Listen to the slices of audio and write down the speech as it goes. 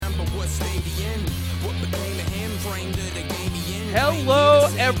Hello,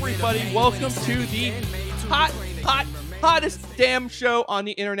 everybody. Welcome to the hottest damn show on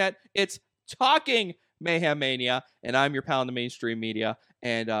the internet. It's Talking Mayhem Mania, and I'm your pal in the mainstream media.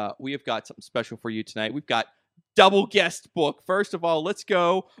 And we have got something special for you tonight. We've got double guest book. First of all, let's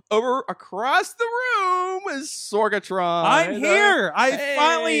go over across the room is Sorgatron. I'm here. I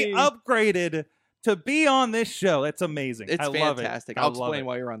finally upgraded to be on this show. It's amazing. It's fantastic. I'll explain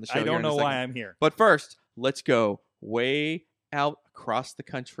why you're on the show. I don't know why I'm here. But first, let's go way out across the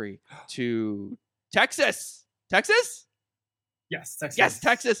country to Texas. Texas? Yes, Texas. Yes,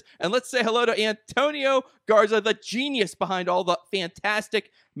 Texas. And let's say hello to Antonio Garza, the genius behind all the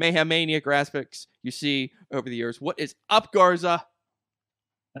fantastic Mayhem Mania graphics you see over the years. What is up, Garza?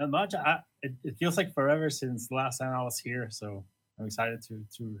 Not much. It feels like forever since the last time I was here, so I'm excited to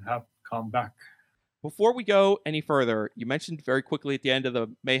have come back. Before we go any further, you mentioned very quickly at the end of the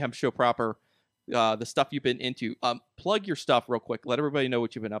Mayhem show proper the stuff you've been into. Plug your stuff real quick. Let everybody know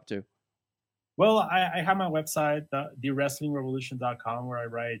what you've been up to. Well, I have my website, thewrestlingrevolution.com, where I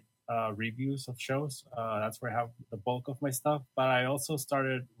write reviews of shows. That's where I have the bulk of my stuff. But I also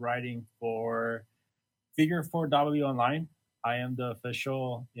started writing for Figure 4W Online. I am the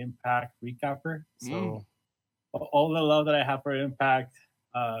official Impact recapper. So all the love that I have for Impact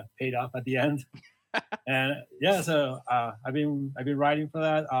paid off at the end. And yeah, so I've been writing for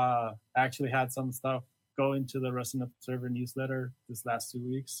that. I actually had some stuff go into the Wrestling Observer newsletter this last 2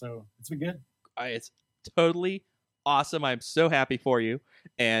 weeks, so it's been good. It's totally awesome. I'm so happy for you,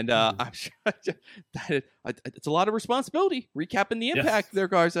 and I'm sure that it's a lot of responsibility recapping the Impact there,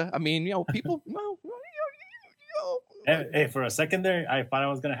 Garza. I mean, people. Hey, for a second there, I thought I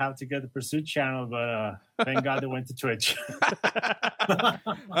was gonna have to get the Pursuit channel, but thank God they went to Twitch. All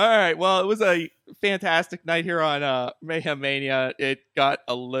right, well, it was a fantastic night here on Mayhem Mania. It got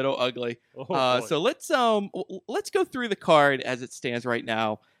a little ugly, so let's go through the card as it stands right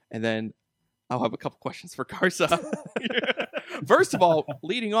now, and then I'll have a couple questions for Garza. First of all,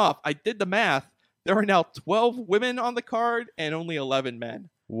 leading off, I did the math. There are now 12 women on the card and only 11 men.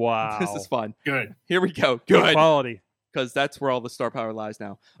 Wow, this is fun. Good. Here we go. Good quality. Because that's where all the star power lies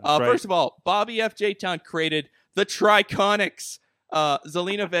now. Right. First of all, Bobby F. J-Town created the Triconics.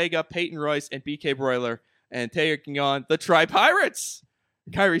 Zelina Vega, Peyton Royce, and BK Broiler. And taking on the Tri-Pirates.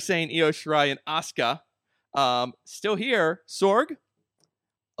 Kairi Sane, Io Shirai, and Asuka. Still here, Sorg.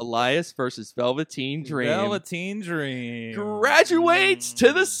 Elias versus Velveteen Dream. Velveteen Dream graduates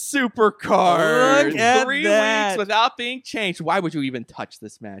to the Supercard. Look at 3 that. weeks without being changed. Why would you even touch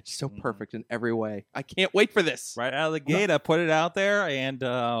this match? So perfect in every way. I can't wait for this. Right out of the gate, I put it out there, and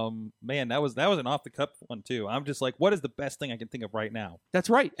man, that was an off the cuff one too. I'm just like, what is the best thing I can think of right now? That's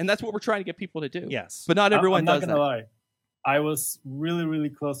right, and that's what we're trying to get people to do. Yes, but not everyone does that. I'm not gonna lie. I was really, really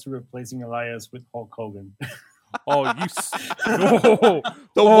close to replacing Elias with Hulk Hogan. Oh,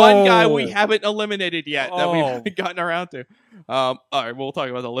 the one guy we haven't eliminated yet that we've gotten around to. All right, we'll talk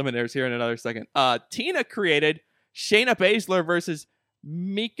about the eliminators here in another second. Tina created Shayna Baszler versus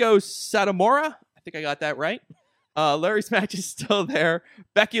Miko Satomura. I think I got that right. Larry's match is still there.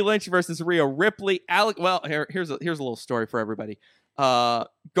 Becky Lynch versus Rhea Ripley. Here's a little story for everybody.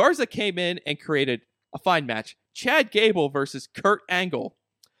 Garza came in and created a fine match. Chad Gable versus Kurt Angle.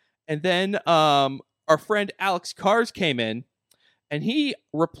 And then our friend Alex Cars came in, and he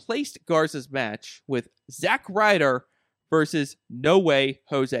replaced Garza's match with Zack Ryder versus No Way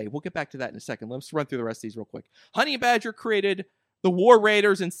Jose. We'll get back to that in a second. Let's run through the rest of these real quick. Honey Badger created the War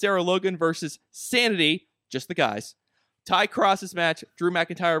Raiders and Sarah Logan versus Sanity, just the guys. Ty Cross's match, Drew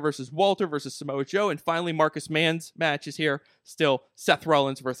McIntyre versus Walter versus Samoa Joe. And finally, Marcus Mann's match is here. Still, Seth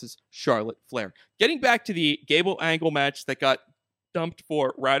Rollins versus Charlotte Flair. Getting back to the Gable Angle match that got dumped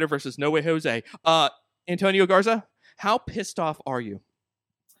for Ryder versus No Way Jose. Antonio Garza, how pissed off are you?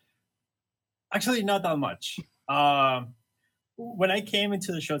 Actually, not that much. When I came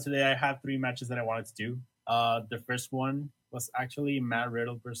into the show today, I had 3 matches that I wanted to do. The first one was actually Matt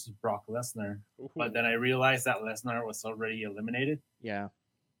Riddle versus Brock Lesnar. But then I realized that Lesnar was already eliminated. Yeah.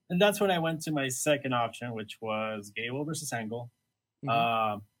 And that's when I went to my second option, which was Gable versus Angle.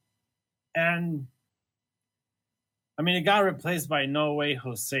 And I mean, it got replaced by No Way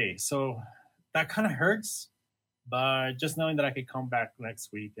Jose. So that kind of hurts. But just knowing that I could come back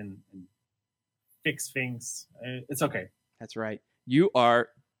next week and fix things, it's okay. That's right. You are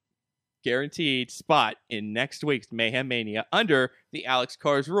guaranteed spot in next week's Mayhem Mania under the Alex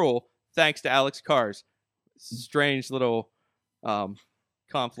Cars rule, thanks to Alex Cars. Strange little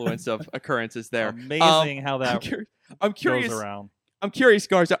confluence of occurrences there. Amazing how that I'm curious, goes around. I'm curious,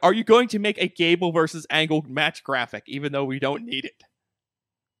 Garza, are you going to make a Gable versus Angle match graphic, even though we don't need it?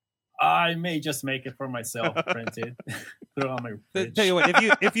 I may just make it for myself, print it, put it on my fridge. Tell you what,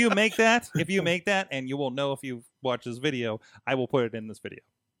 if you make that, and you will know if you've watched this video, I will put it in this video.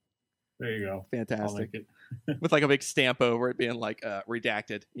 There you go. Fantastic. I'll make it. With like a big stamp over it being like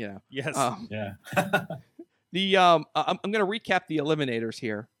redacted, you know. Yes. Yeah. I'm going to recap the eliminators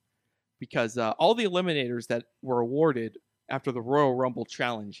here because all the eliminators that were awarded after the Royal Rumble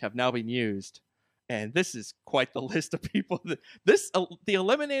Challenge have now been used. And this is quite the list of people. The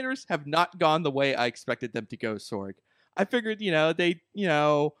eliminators have not gone the way I expected them to go, Sorg. I figured,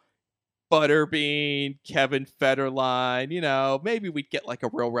 Butterbean, Kevin Federline, maybe we'd get like a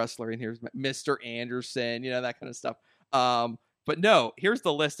real wrestler in here, Mr. Anderson, that kind of stuff. But no, here's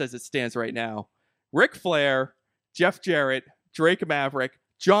the list as it stands right now. Ric Flair, Jeff Jarrett, Drake Maverick,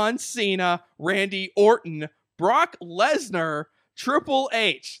 John Cena, Randy Orton, Brock Lesnar, Triple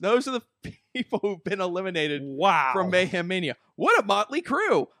H. Those are the people who've been eliminated from Mayhem Mania. What a motley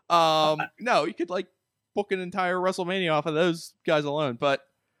crew. No, you could like book an entire WrestleMania off of those guys alone. But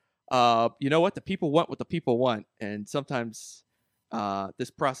you know what? The people want what the people want. And sometimes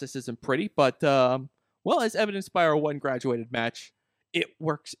this process isn't pretty. But, as evidenced by our one graduated match, it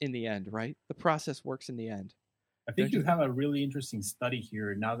works in the end, right? The process works in the end. I think you have a really interesting study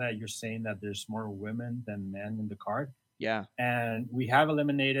here now that you're saying that there's more women than men in the card. Yeah. And we have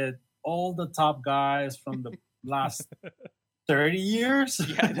eliminated all the top guys from the last 30 years.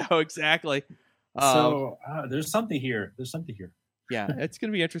 Yeah, no, exactly. So there's something here. Yeah, it's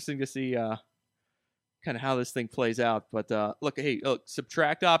going to be interesting to see kind of how this thing plays out. But look,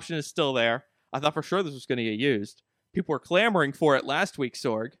 subtract option is still there. I thought for sure this was going to get used. People were clamoring for it last week,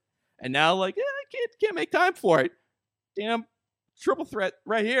 Sorg. And now, I can't make time for it. Damn, triple threat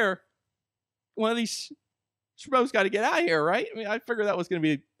right here. One of these schmoes got to get out of here, right? I mean, I figured that was going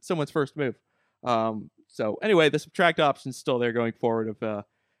to be someone's first move. So anyway, the subtract option's still there going forward if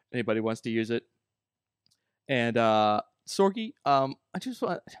anybody wants to use it. And Sorgi, I just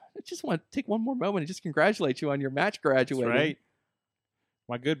want to take one more moment and just congratulate you on your match graduating. That's right.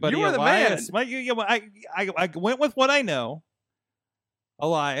 My good buddy you were Elias. The man. I went with what I know.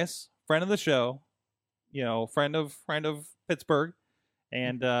 Elias, friend of the show, friend of Pittsburgh,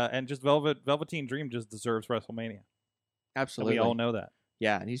 and just Velveteen Dream just deserves WrestleMania. Absolutely, and we all know that.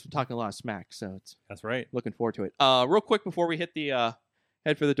 Yeah, and he's been talking a lot of smack, so that's right. Looking forward to it. Real quick before we hit the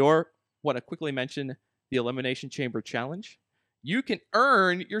head for the door, want to quickly mention the Elimination Chamber Challenge. You can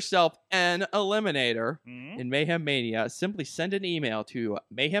earn yourself an eliminator in Mayhem Mania. Simply send an email to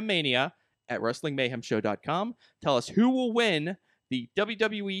mayhemmania@wrestlingmayhemshow.com. Tell us who will win the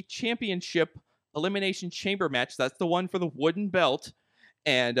WWE Championship Elimination Chamber match. That's the one for the wooden belt.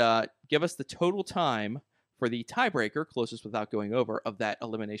 And give us the total time for the tiebreaker, closest without going over, of that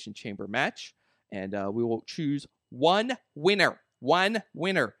Elimination Chamber match. And we will choose one winner.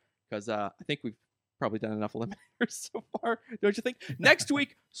 Because I think we've probably done enough eliminators so far, don't you think? Next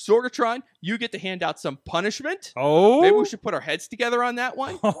week, Sorgatron, you get to hand out some punishment. Oh, maybe we should put our heads together on that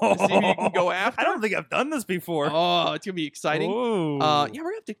one. To see who you can go after. I don't think I've done this before. Oh, it's gonna be exciting. Oh. Yeah,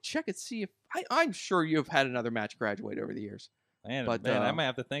 we're gonna have to check and see if I'm sure you've had another match graduate over the years. Man, I might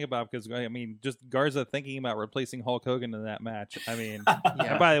have to think about it because just Garza thinking about replacing Hulk Hogan in that match. Yeah. And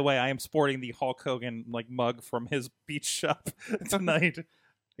by the way, I am sporting the Hulk Hogan mug from his beach shop tonight.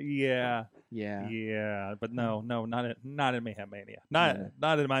 Yeah. But no, not in Mayhem Mania.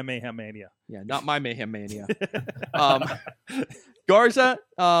 Not in my Mayhem Mania. Yeah, not my Mayhem Mania. Garza,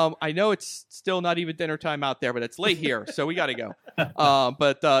 I know it's still not even dinner time out there, but it's late here, so we got to go.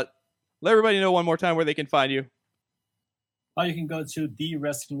 But let everybody know one more time where they can find you. You can go to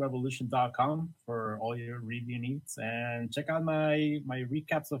thewrestlingrevolution.com for all your review needs and check out my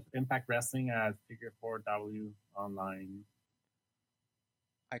recaps of Impact Wrestling at Figure4W online.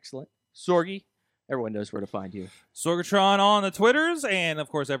 Excellent. Sorgi, everyone knows where to find you. Sorgatron on the Twitters, and of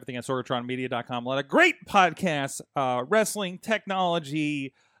course everything at sorgatronmedia.com. A lot of great podcasts, wrestling,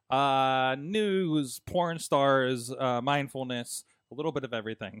 technology, news, porn stars, mindfulness, a little bit of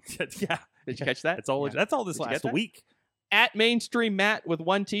everything. Yeah. Did you catch that? That's all this last week. At Mainstream Matt with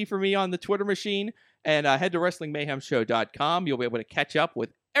one T for me on the Twitter machine, and head to WrestlingMayhemShow.com. You'll be able to catch up with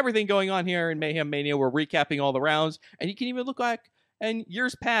everything going on here in Mayhem Mania. We're recapping all the rounds, and you can even look back and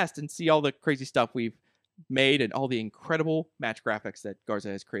years past and see all the crazy stuff we've made and all the incredible match graphics that Garza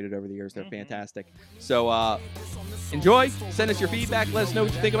has created over the years. They're fantastic. So enjoy. Send us your feedback. Let us know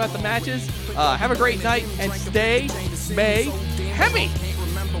what you think about the matches. Have a great night and stay Mayhem-y.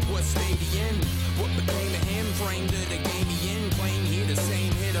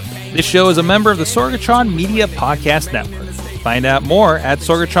 This show is a member of the Sorgatron Media Podcast Network. Find out more at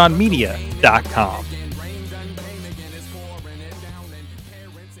sorgatronmedia.com.